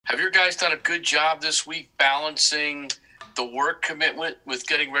Have your guys done a good job this week balancing the work commitment with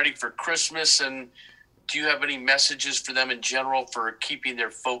getting ready for Christmas? And do you have any messages for them in general for keeping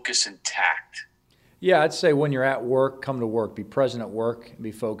their focus intact? Yeah, I'd say when you're at work, come to work. Be present at work and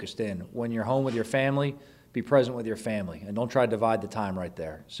be focused in. When you're home with your family, be present with your family. And don't try to divide the time right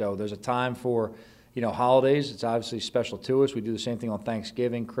there. So there's a time for, holidays. It's obviously special to us. We do the same thing on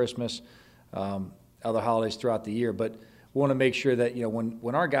Thanksgiving, Christmas, other holidays throughout the year. But we want to make sure that,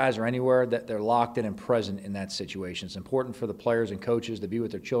 when our guys are anywhere, that they're locked in and present in that situation. It's important for the players and coaches to be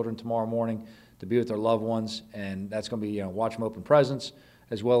with their children tomorrow morning, to be with their loved ones. And that's going to be, watch them open presents,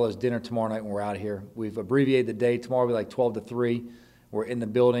 as well as dinner tomorrow night when we're out here. We've abbreviated the day. Tomorrow will be like 12 to 3. We're in the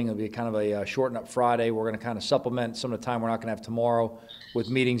building. It'll be kind of a shortened up Friday. We're going to kind of supplement some of the time we're not going to have tomorrow with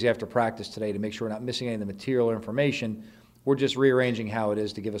meetings after practice today to make sure we're not missing any of the material or information. We're just rearranging how it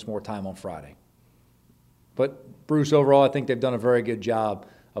is to give us more time on Friday. But, Bruce, overall, I think they've done a very good job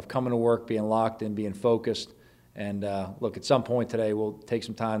of coming to work, being locked in, being focused. And, look, at some point today, we'll take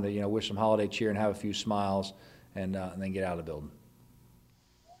some time to, wish some holiday cheer and have a few smiles and then get out of the building.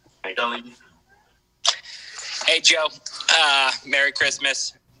 Hey, Joe. Merry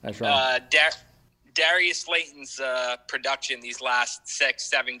Christmas. That's right. Darius Slayton's production these last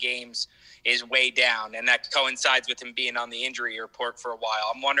 6-7 games is way down, and that coincides with him being on the injury report for a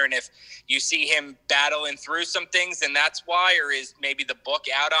while. I'm wondering if you see him battling through some things, and that's why, or is maybe the book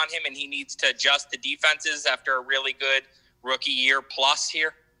out on him and he needs to adjust the defenses after a really good rookie year plus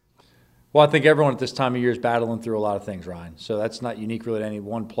here? Well, I think everyone at this time of year is battling through a lot of things, Ryan. So that's not unique really to any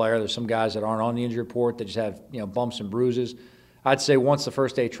one player. There's some guys that aren't on the injury report that just have, bumps and bruises. I'd say once the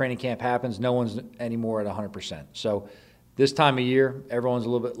first day of training camp happens, no one's anymore at 100%. So this time of year, everyone's a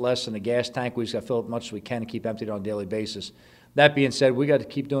little bit less in the gas tank. We just got to fill it as much as we can and keep emptied on a daily basis. That being said, we got to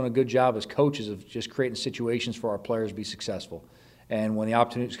keep doing a good job as coaches of just creating situations for our players to be successful. And when the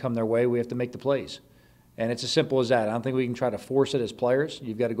opportunities come their way, we have to make the plays. And it's as simple as that. I don't think we can try to force it as players.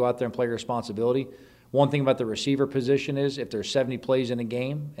 You've got to go out there and play your responsibility. One thing about the receiver position is if there's 70 plays in a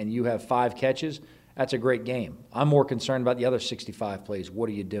game and you have 5 catches, that's a great game. I'm more concerned about the other 65 plays. What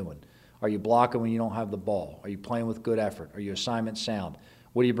are you doing? Are you blocking when you don't have the ball? Are you playing with good effort? Are you assignment sound?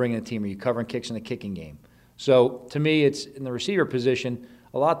 What are you bringing to the team? Are you covering kicks in the kicking game? So to me, it's in the receiver position,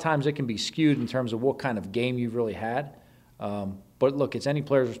 a lot of times it can be skewed in terms of what kind of game you've really had. But look, it's any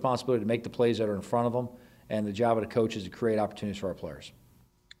player's responsibility to make the plays that are in front of them, and the job of the coach is to create opportunities for our players.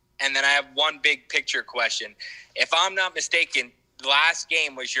 And then I have one big picture question. If I'm not mistaken, the last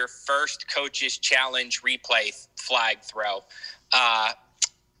game was your first Coach's Challenge replay flag throw.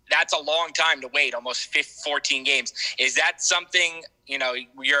 That's a long time to wait, almost 14 games. Is that something,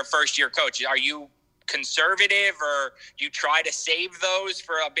 you're a first-year coach. Are you conservative, or do you try to save those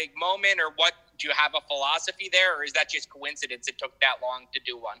for a big moment, or what? Do you have a philosophy there, or is that just coincidence it took that long to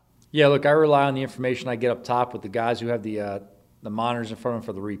do one? Yeah, look, I rely on the information I get up top with the guys who have the monitors in front of them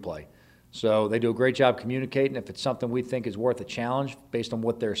for the replay. So they do a great job communicating. If it's something we think is worth a challenge based on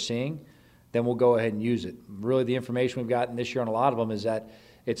what they're seeing, then we'll go ahead and use it. Really, the information we've gotten this year on a lot of them is that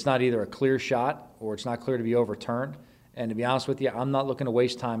it's not either a clear shot or it's not clear to be overturned. And to be honest with you, I'm not looking to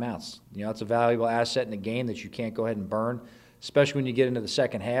waste timeouts. It's a valuable asset in the game that you can't go ahead and burn, especially when you get into the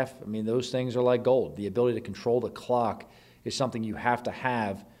second half. I mean, those things are like gold. The ability to control the clock is something you have to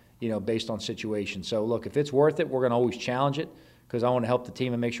have, based on situation. So, look, if it's worth it, we're going to always challenge it because I want to help the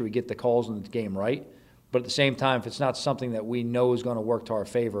team and make sure we get the calls in the game right. But at the same time, if it's not something that we know is going to work to our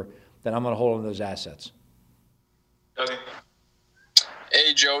favor, then I'm going to hold on to those assets. Okay.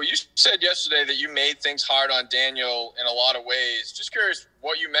 Hey, Joe, you said yesterday that you made things hard on Daniel in a lot of ways. Just curious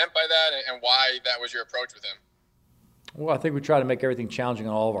what you meant by that and why that was your approach with him. Well, I think we try to make everything challenging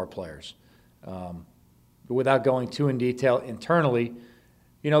on all of our players. Without going too in detail internally,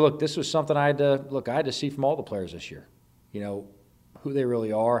 look, this was something I had to see from all the players this year. Who they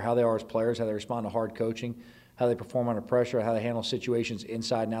really are, how they are as players, how they respond to hard coaching, how they perform under pressure, how they handle situations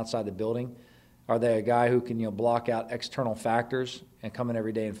inside and outside the building. Are they a guy who can, block out external factors and come in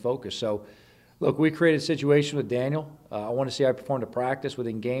every day and focus? So, look, we created a situation with Daniel. I want to see how I performed at practice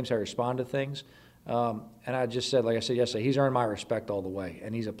within games, how I respond to things. And I just said, like I said yesterday, he's earned my respect all the way.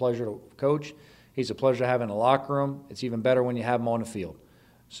 And he's a pleasure to coach. He's a pleasure to have in the locker room. It's even better when you have him on the field.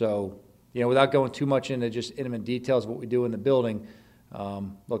 So, without going too much into just intimate details of what we do in the building,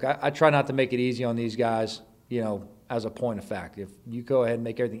 look, I try not to make it easy on these guys, as a point of fact. If you go ahead and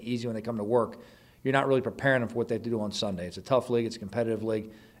make everything easy when they come to work, you're not really preparing them for what they have to do on Sunday. It's a tough league. It's a competitive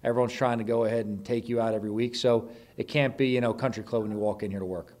league. Everyone's trying to go ahead and take you out every week. So it can't be, country club when you walk in here to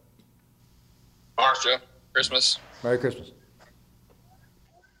work. All right, Joe. Christmas. Merry Christmas.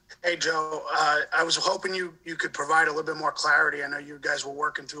 Hey, Joe, I was hoping you could provide a little bit more clarity. I know you guys were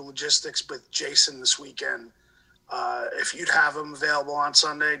working through logistics with Jason this weekend. If you'd have him available on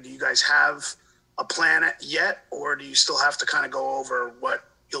Sunday, do you guys have a plan yet, or do you still have to kind of go over what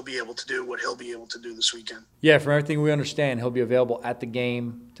you'll be able to do, what he'll be able to do this weekend? Yeah, from everything we understand, he'll be available at the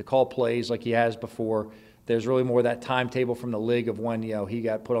game to call plays like he has before. There's really more of that timetable from the league of when, he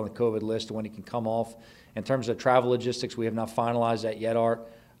got put on the COVID list and when he can come off. In terms of travel logistics, we have not finalized that yet, Art.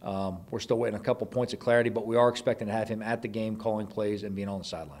 We're still waiting a couple points of clarity, but we are expecting to have him at the game calling plays and being on the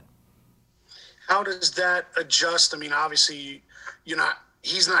sideline. How does that adjust? I mean, obviously,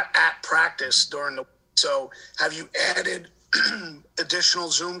 he's not at practice during the week. So have you added additional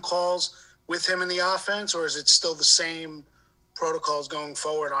Zoom calls with him in the offense, or is it still the same protocols going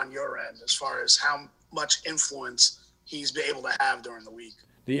forward on your end as far as how much influence he's been able to have during the week?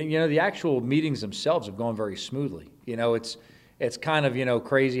 The actual meetings themselves have gone very smoothly. It's kind of,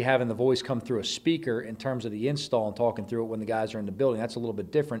 crazy having the voice come through a speaker in terms of the install and talking through it when the guys are in the building. That's a little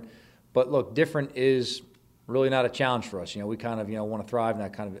bit different. But look, different is really not a challenge for us. We kind of, want to thrive in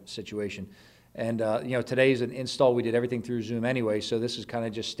that kind of situation. And, today's an install. We did everything through Zoom anyway, so this is kind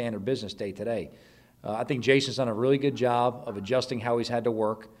of just standard business day today. I think Jason's done a really good job of adjusting how he's had to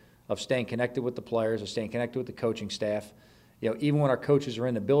work, of staying connected with the players, of staying connected with the coaching staff. Even when our coaches are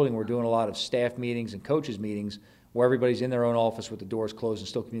in the building, we're doing a lot of staff meetings and coaches meetings where everybody's in their own office with the doors closed and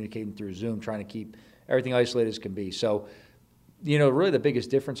still communicating through Zoom, trying to keep everything isolated as can be. So, really the biggest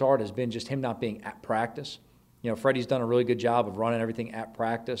difference, Art, has been just him not being at practice. Freddie's done a really good job of running everything at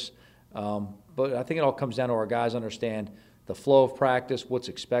practice. But I think it all comes down to our guys understand the flow of practice, what's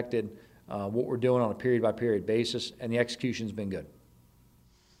expected, what we're doing on a period-by-period basis, and the execution's been good.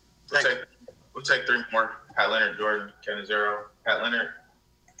 We'll take three more. Pat Leonard, Jordan Canizero. Pat Leonard.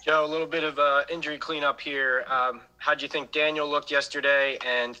 Joe, a little bit of injury cleanup here. How'd you think Daniel looked yesterday?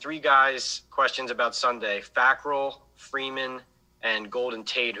 And three guys, questions about Sunday. Fackrell, Freeman, and Golden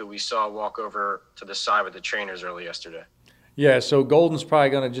Tate, who we saw walk over to the side with the trainers early yesterday. Yeah, so Golden's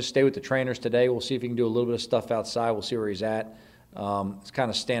probably going to just stay with the trainers today. We'll see if he can do a little bit of stuff outside. We'll see where he's at. It's kind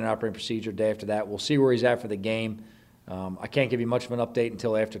of standard operating procedure day after that. We'll see where he's at for the game. I can't give you much of an update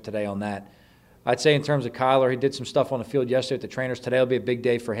until after today on that. I'd say in terms of Kyler, he did some stuff on the field yesterday with the trainers. Today will be a big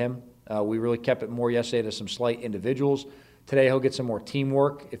day for him. We really kept it more yesterday to some slight individuals. Today he'll get some more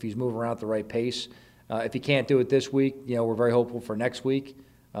teamwork if he's moving around at the right pace. If he can't do it this week, we're very hopeful for next week.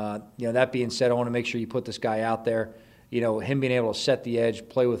 That being said, I want to make sure you put this guy out there. Him being able to set the edge,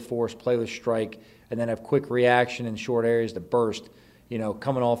 play with force, play with strike, and then have quick reaction in short areas to burst,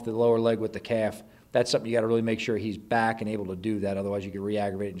 coming off the lower leg with the calf. That's something you got to really make sure he's back and able to do that. Otherwise, you get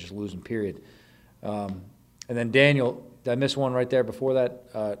re-aggravate and just lose him, period. And then Daniel, did I miss one right there before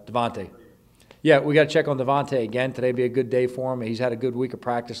that? Devontae. Yeah, we got to check on Devontae again. Today be a good day for him. He's had a good week of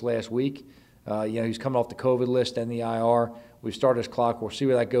practice last week. He's coming off the COVID list and the IR. We've started his clock. We'll see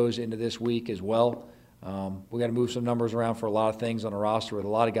where that goes into this week as well. We got to move some numbers around for a lot of things on the roster with a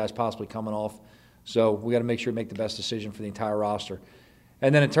lot of guys possibly coming off. So we got to make sure we make the best decision for the entire roster.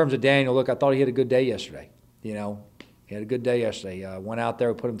 And then in terms of Daniel, look, I thought he had a good day yesterday. He had a good day yesterday. Went out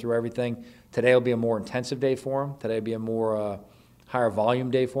there, we put him through everything. Today will be a more intensive day for him. Today will be a more higher volume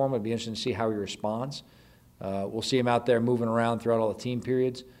day for him. It'll be interesting to see how he responds. We'll see him out there moving around throughout all the team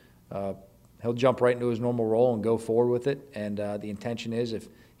periods. He'll jump right into his normal role and go forward with it. And the intention is if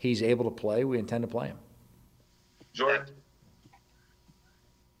he's able to play, we intend to play him. Jordan.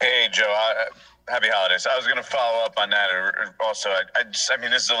 Hey, Joe. Happy holidays. I was going to follow up on that. Also, this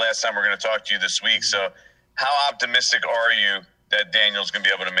is the last time we're going to talk to you this week. So how optimistic are you that Daniel's going to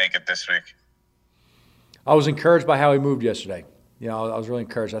be able to make it this week? I was encouraged by how he moved yesterday. I was really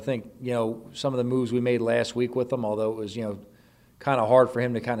encouraged. I think, some of the moves we made last week with him, although it was, kind of hard for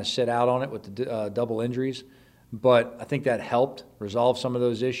him to kind of sit out on it with the double injuries. But I think that helped resolve some of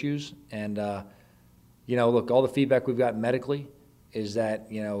those issues. And, look, all the feedback we've got medically is that,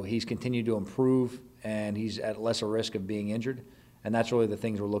 he's continued to improve and he's at lesser risk of being injured. And that's really the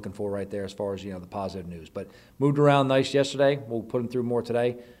things we're looking for right there as far as, the positive news. But moved around nice yesterday. We'll put him through more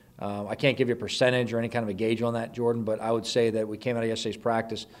today. I can't give you a percentage or any kind of a gauge on that, Jordan, but I would say that we came out of yesterday's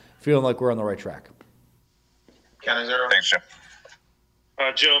practice feeling like we're on the right track. Canizero. Thanks, Joe.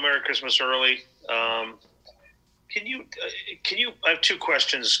 Joe, Merry Christmas early. Can you? I have two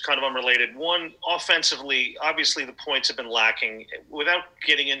questions, kind of unrelated. One, offensively, obviously the points have been lacking. Without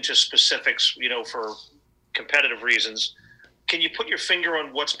getting into specifics, for competitive reasons, can you put your finger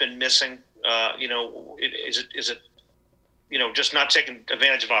on what's been missing? Is it just not taking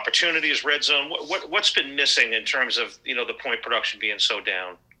advantage of opportunities, red zone? What's been missing in terms of the point production being so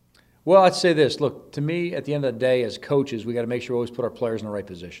down? Well, I'd say this. Look, to me, at the end of the day, as coaches, we got to make sure we always put our players in the right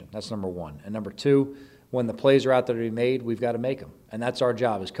position. That's number one. And number two, when the plays are out there to be made, we've got to make them. And that's our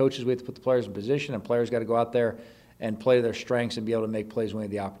job. As coaches, we have to put the players in position, and players got to go out there and play to their strengths and be able to make plays when they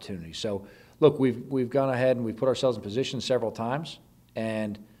have the opportunity. So, look, we've gone ahead and we've put ourselves in position several times,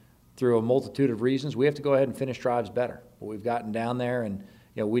 and through a multitude of reasons, we have to go ahead and finish drives better. But we've gotten down there, and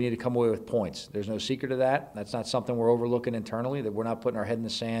we need to come away with points. There's no secret to that. That's not something we're overlooking internally, that we're not putting our head in the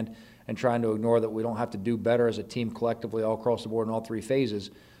sand and trying to ignore that we don't have to do better as a team collectively all across the board in all three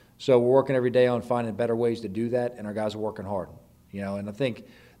phases. So we're working every day on finding better ways to do that, and our guys are working hard. And I think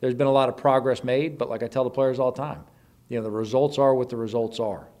there's been a lot of progress made, but like I tell the players all the time, the results are what the results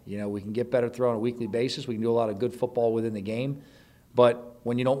are. We can get better through on a weekly basis. We can do a lot of good football within the game, but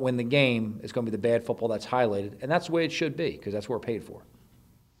when you don't win the game, it's going to be the bad football that's highlighted, and that's the way it should be because that's what we're paid for.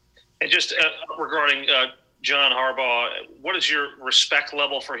 And just regarding John Harbaugh, what is your respect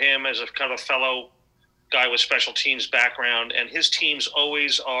level for him as a kind of a fellow guy with special teams background? And his teams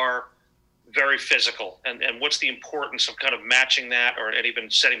always are very physical. And what's the importance of kind of matching that or even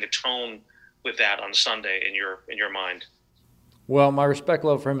setting the tone with that on Sunday in your mind? Well, my respect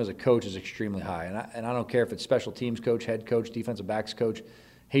level for him as a coach is extremely high. And I don't care if it's special teams coach, head coach, defensive backs coach.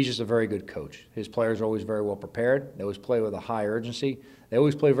 He's just a very good coach. His players are always very well prepared. They always play with a high urgency. They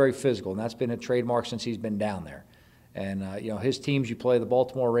always play very physical, and that's been a trademark since he's been down there. And, his teams, you play the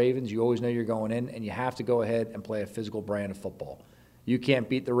Baltimore Ravens, you always know you're going in, and you have to go ahead and play a physical brand of football. You can't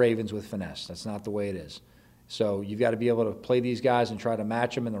beat the Ravens with finesse. That's not the way it is. So you've got to be able to play these guys and try to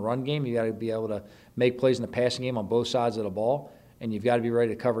match them in the run game. You've got to be able to make plays in the passing game on both sides of the ball, and you've got to be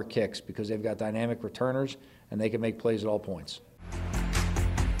ready to cover kicks because they've got dynamic returners, and they can make plays at all points.